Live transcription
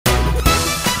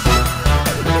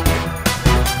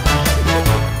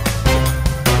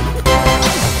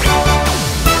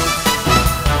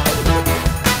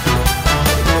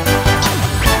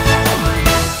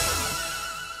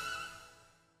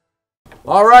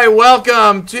All right,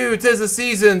 welcome to 'Tis the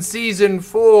Season, Season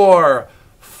 4,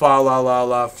 Fa La La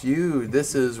La Feud.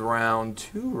 This is round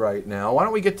 2 right now. Why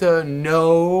don't we get to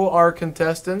know our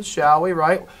contestants, shall we,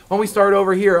 right? Why don't we start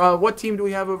over here? What team do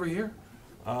we have over here?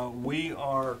 We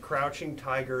are Crouching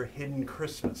Tiger, Hidden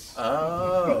Christmas.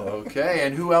 Oh, okay.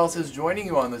 And who else is joining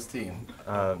you on this team?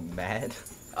 Matt.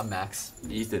 I'm Max.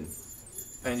 Ethan.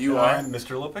 And you are? I'm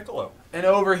Mr. LoPiccolo. And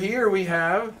over here we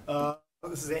have...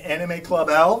 This is the Anime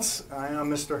Club Elves. I am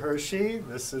Mr. Hershey.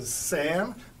 This is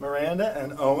Sam, Miranda,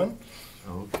 and Owen.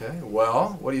 Okay,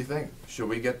 well, what do you think? Should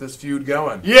we get this feud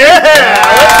going? Yeah!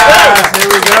 Yes, here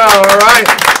we go. All right,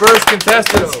 first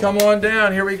contestants, come on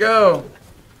down. Here we go.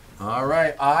 All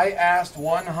right, I asked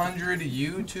 100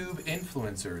 YouTube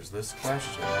influencers this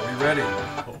question. Are we ready?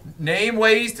 Name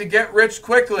ways to get rich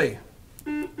quickly.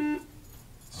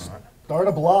 Start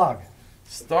a blog.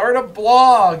 Start a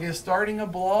blog. Is starting a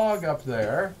blog up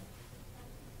there?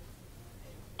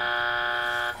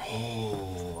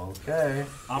 Oh, okay.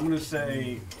 I'm going to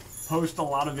say post a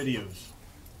lot of videos.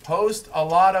 Post a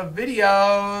lot of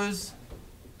videos.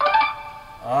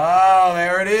 Oh,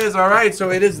 there it is. All right, so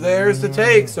it is theirs to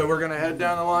take. So we're going to head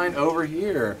down the line over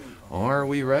here. Are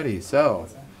we ready? So,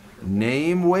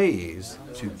 name ways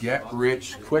to get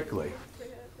rich quickly.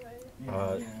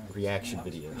 Reaction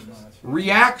videos.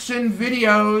 Reaction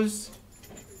videos.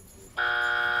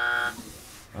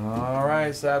 All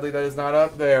right, sadly that is not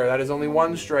up there. That is only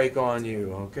one strike on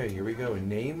you. Okay, here we go.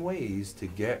 Name ways to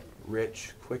get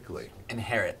rich quickly.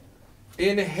 Inherit.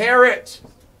 Inherit.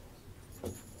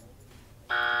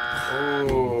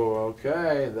 Oh,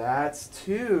 okay. That's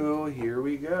 2. Here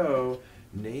we go.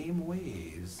 Name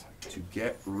ways to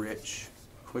get rich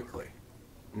quickly.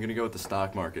 I'm gonna go with the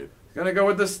stock market. Gonna go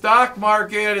with the stock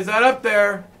market. Is that up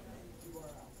there?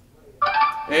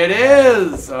 It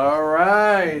is. All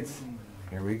right.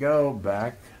 Here we go.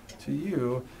 Back to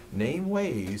you. Name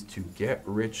ways to get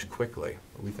rich quickly.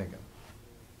 What are we thinking?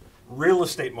 Real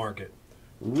estate market.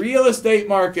 Real estate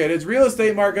market. Is real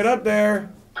estate market up there?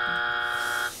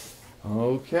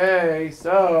 Okay,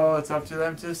 so it's up to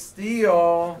them to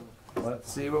steal.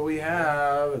 Let's see what we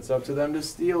have. It's up to them to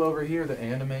steal over here, the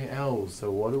Anime Elves.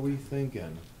 So what are we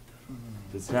thinking?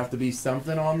 Does it have to be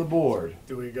something on the board?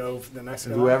 Do we go for the next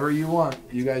guy? Whoever you want.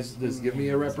 You guys just give me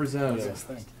a What do you representative.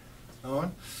 think?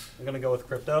 Owen? I'm going to go with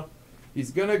crypto.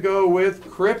 He's going to go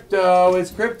with crypto.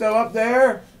 Is crypto up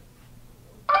there?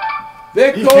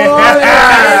 Bitcoin!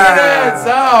 Yeah!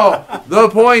 So, the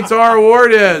points are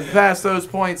awarded. Pass those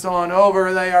points on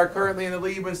over. They are currently in the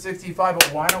lead with 65,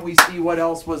 but why don't we see what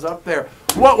else was up there?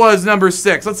 What was number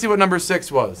 6? Let's see what number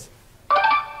 6 was.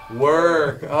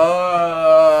 Work.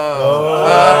 Oh.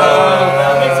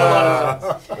 That makes a lot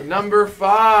of sense. Number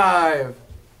 5.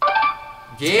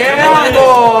 Gamble.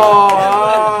 Oh.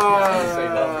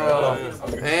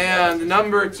 And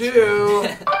number 2.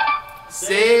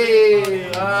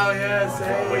 Save. Oh, yeah,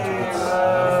 save.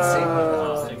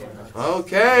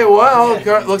 Okay, well,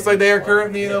 looks like they are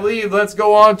currently in the lead. Let's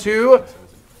go on to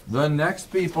the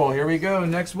next people. Here we go.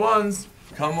 Next ones.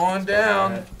 Come on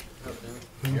down.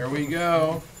 Here we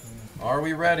go. Are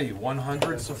we ready?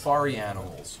 100 safari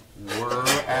animals were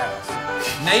asked.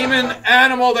 Name an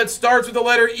animal that starts with the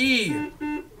letter E.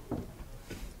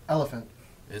 Elephant.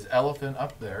 Is elephant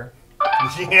up there?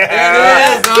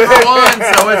 Yeah! It is number 1,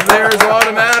 so it's theirs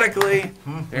automatically.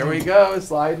 Here we go,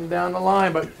 sliding down the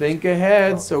line, but think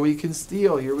ahead so we can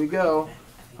steal. Here we go.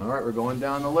 All right, we're going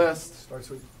down the list.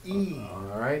 Starts with E. All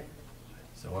right.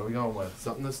 So what are we going with?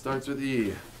 Something that starts with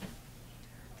E.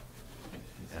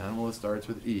 An animal that starts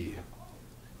with E.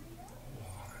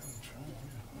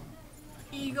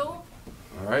 Eagle.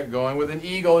 All right, going with an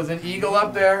eagle. Is an eagle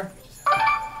up there?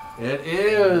 It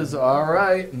is. All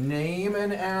right. Name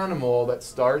an animal that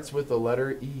starts with the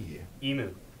letter E.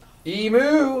 Emu.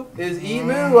 Emu. Is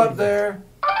emu up there?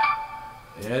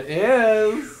 It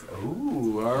is.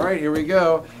 Ooh, all right, here we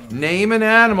go. Name an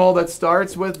animal that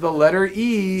starts with the letter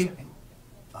E.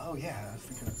 Oh, yeah. I was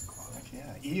thinking of aquatic.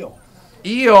 Yeah. Eel.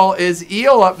 Eel. Is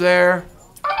eel up there?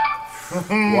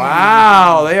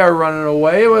 Wow, they are running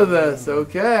away with this.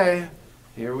 Okay.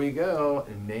 Here we go.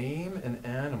 Name an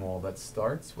animal that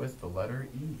starts with the letter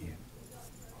E.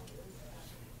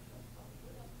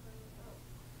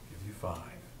 Give you 5.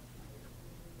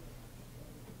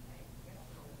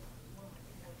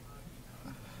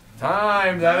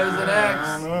 Time. That is an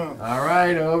X. All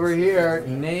right, over here.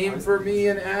 Name for me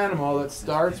an animal that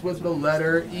starts with the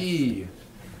letter E.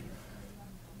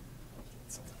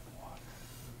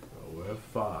 Go with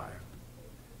 5.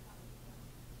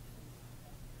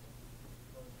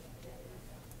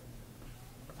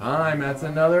 Time, that's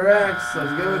another X.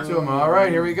 Let's give it to him. All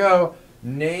right, here we go.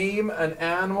 Name an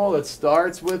animal that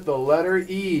starts with the letter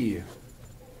E.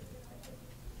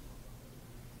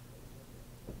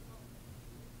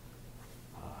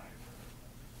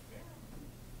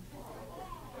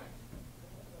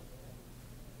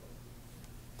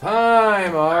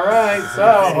 Time. All right.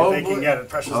 So They can get it.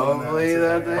 Pressure's on them. hopefully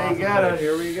that they get it.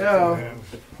 Here we go.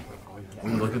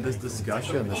 Look at this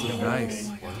discussion. This is nice.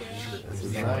 This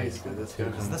is nice. Good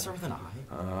discussion. Does that start with an I?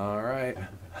 All right.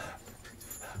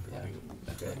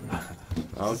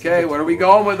 Okay, what are we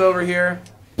going with over here?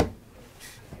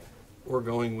 We're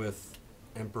going with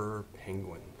Emperor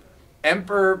Penguin.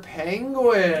 Emperor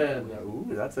Penguin. Ooh,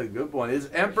 that's a good one. Is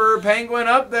Emperor Penguin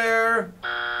up there?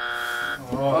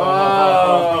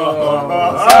 Oh,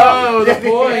 the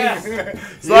points.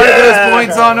 Slide those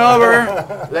points on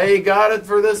over. They got it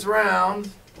for this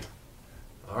round.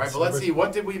 All right, but let's see.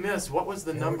 What did we miss? What was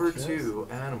the number 2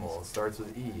 animal? It starts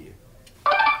with E.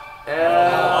 Not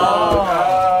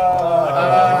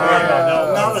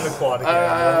an aquatic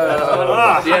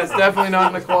animal. Yeah, it's definitely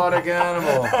not an aquatic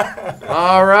animal.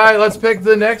 All right, let's pick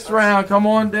the next round. Come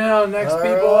on down. Next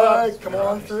people up. Come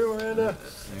on through, Miranda.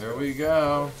 Here we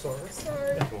go.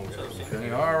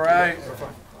 Okay, all right.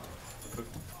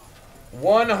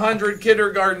 100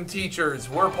 kindergarten teachers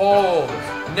were polled.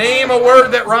 Name a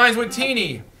word that rhymes with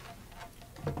teeny.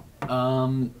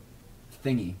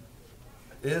 Thingy.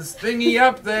 Is thingy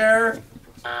up there?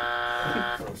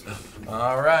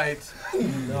 All right.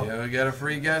 Yeah, we got a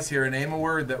free guess here. Name a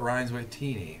word that rhymes with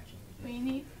teeny.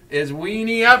 Weenie. Is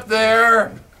weenie up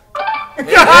there?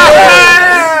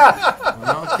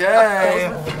 Okay.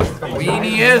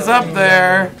 Weenie is up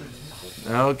there.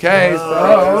 Okay,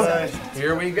 so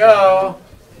here we go.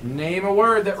 Name a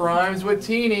word that rhymes with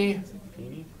teeny.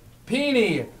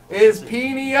 Peony. Is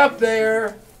peony up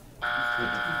there?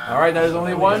 All right, that is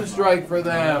only one strike for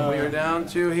them. We are down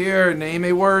to here. Name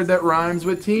a word that rhymes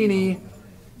with teeny.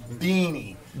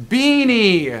 Beanie.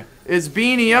 Beanie. Is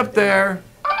beanie up there?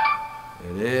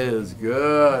 It is.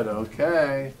 Good.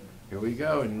 Okay. Here we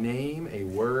go. Name a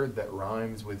word that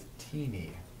rhymes with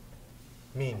teeny.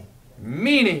 Meanie.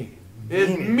 Meanie. Is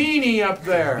meanie up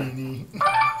there? Beanie.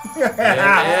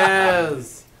 It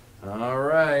is. All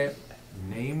right.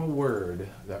 Name a word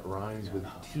that rhymes with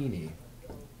teeny.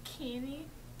 Keeny.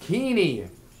 Keeny.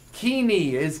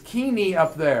 Keeny. Is Keeny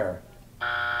up there?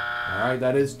 All right,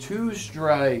 that is 2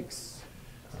 strikes.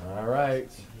 All right,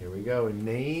 here we go.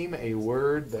 Name a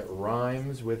word that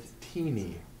rhymes with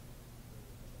teeny.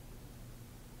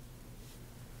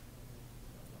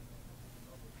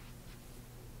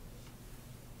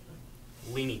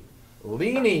 Leanie.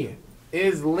 Leany.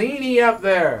 Is Leany up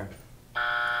there?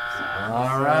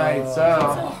 All right, so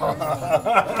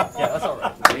Yeah, that's all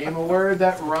right. name a word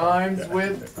that rhymes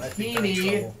with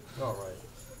teeny. All right.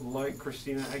 Like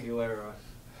Christina Aguilera,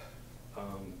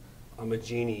 I'm a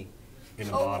genie in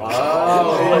a bottle.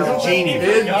 Oh, Is Genie.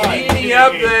 Is Genie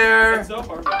up there? So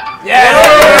far. Yeah!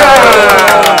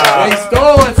 They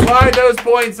stole it. Slide those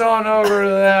points on over to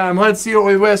them. Let's see what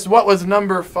we missed. What was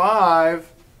number 5?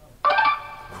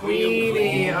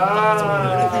 Queenie.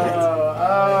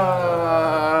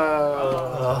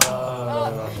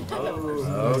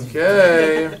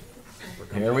 Okay.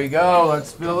 Here we go.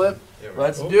 Let's fill it.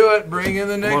 Let's do it. Bring in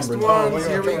the next ones.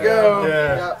 Here we go.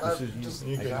 Yeah.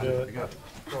 You can do it.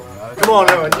 Come on,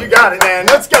 Owen. You got it, man.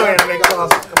 Let's go, Anime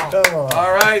Club. Come on.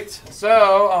 All right,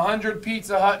 so 100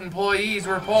 Pizza Hut employees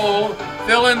were polled.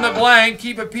 Fill in the blank,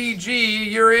 keep a PG.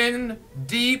 You're in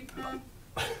deep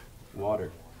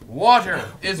Water. water.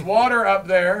 Is water up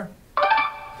there?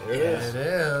 There it is. It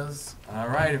is. All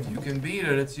right, if you can beat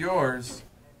it, it's yours.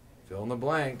 Fill in the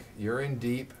blank. You're in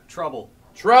deep Trouble.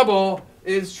 trouble.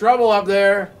 Is trouble up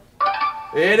there?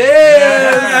 It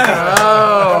is.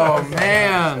 Oh,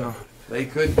 man. They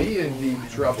could be in deep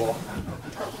trouble.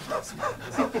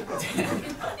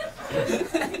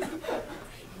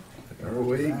 There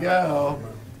we go.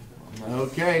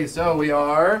 Okay, so we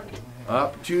are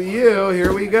up to you.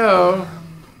 Here we go.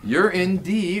 You're in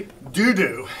deep.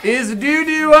 Doo-doo. Is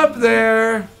doo-doo up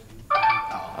there?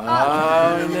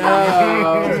 Oh,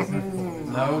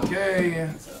 no. Okay.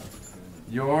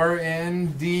 You're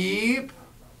in deep.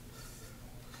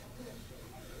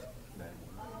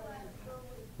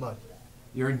 Mud.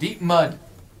 You're in deep mud.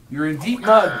 You're in deep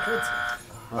mud.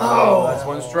 Oh, that's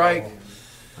one strike.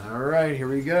 All right, here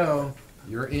we go.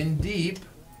 You're in deep.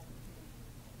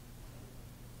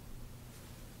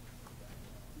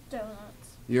 Donuts.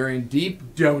 You're in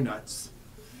deep donuts.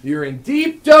 You're in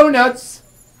deep donuts.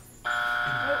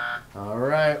 All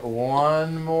right,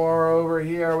 one more over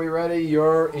here. Are we ready?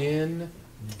 You're in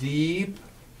deep.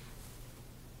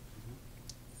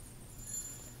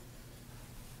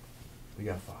 We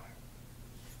got 5.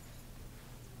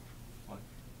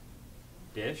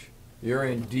 Dish. You're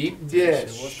in deep What's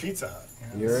dish. Pizza Hut?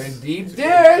 You're in deep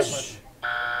dish.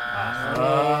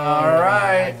 All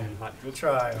right. Good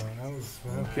try. That was,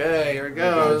 Okay, here it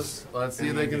goes. Let's see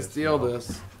if they can steal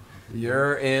this.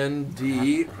 You're in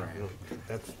deep.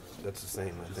 That's the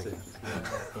same, I think.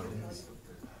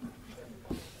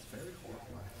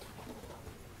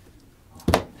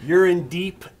 You're in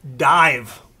deep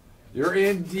dive. You're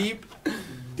in deep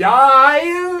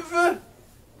dive.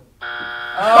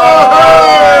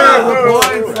 Oh,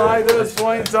 points. Slide those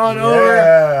points on over.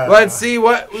 Yeah. Let's see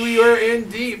what we were in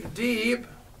deep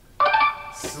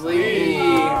sleep.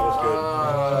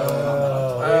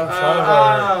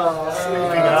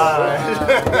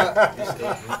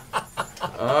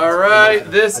 All right,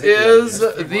 this is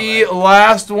the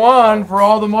last one for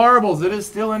all the marbles. It is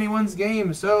still anyone's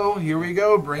game, so here we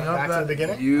go. Bring up Back to that. the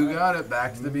beginning? You got it.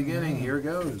 Back to the beginning. Here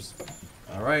goes.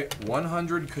 All right,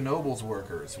 100 Knoebels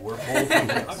workers. We're full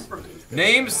this.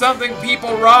 Name something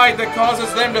people ride that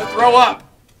causes them to throw up.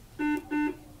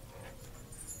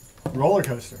 Roller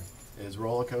coaster. Is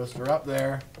roller coaster up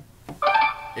there?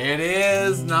 It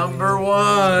is number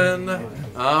 1.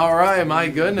 All right, my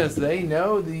goodness, they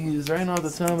know these right off the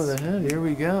top of the head. Here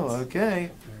we go.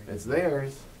 Okay, it's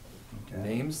theirs.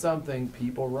 Name something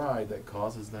people ride that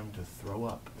causes them to throw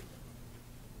up.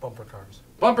 Bumper cars.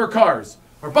 Bumper cars.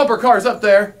 Or bumper cars up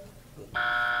there.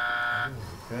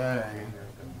 Okay,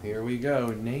 here we go.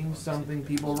 Name something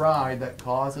people ride that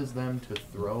causes them to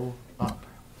throw up.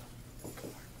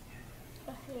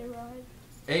 A hayride.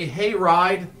 A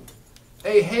hayride.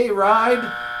 A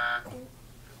hayride.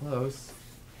 Close.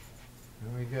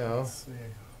 Here we go. Let's see.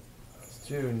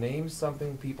 2. Name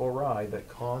something people ride that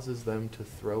causes them to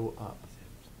throw up.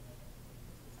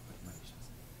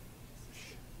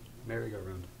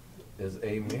 Merry-go-round. Is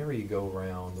a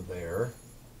merry-go-round there.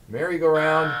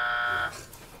 Merry-go-round.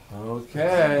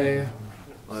 Okay.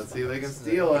 Let's see if they can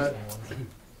steal it.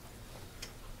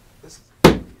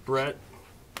 Brett,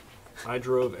 I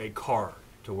drove a car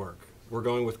to work. We're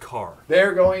going with car.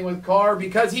 They're going with car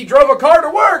because he drove a car to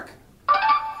work.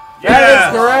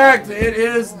 That is correct. It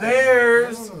is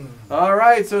theirs. All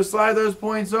right, so slide those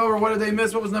points over. What did they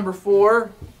miss? What was number 4?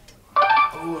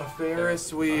 Oh, a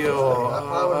Ferris wheel.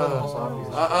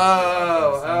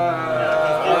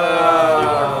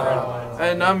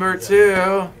 And number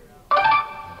 2,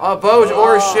 a boat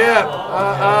or ship.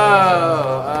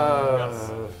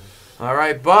 All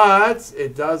right, but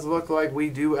it does look like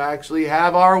we do actually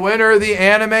have our winner, the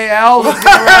Anime Elves. Let's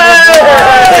give a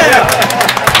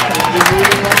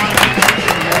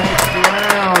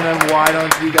round of applause. And why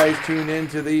don't you guys tune in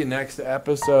to the next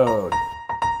episode?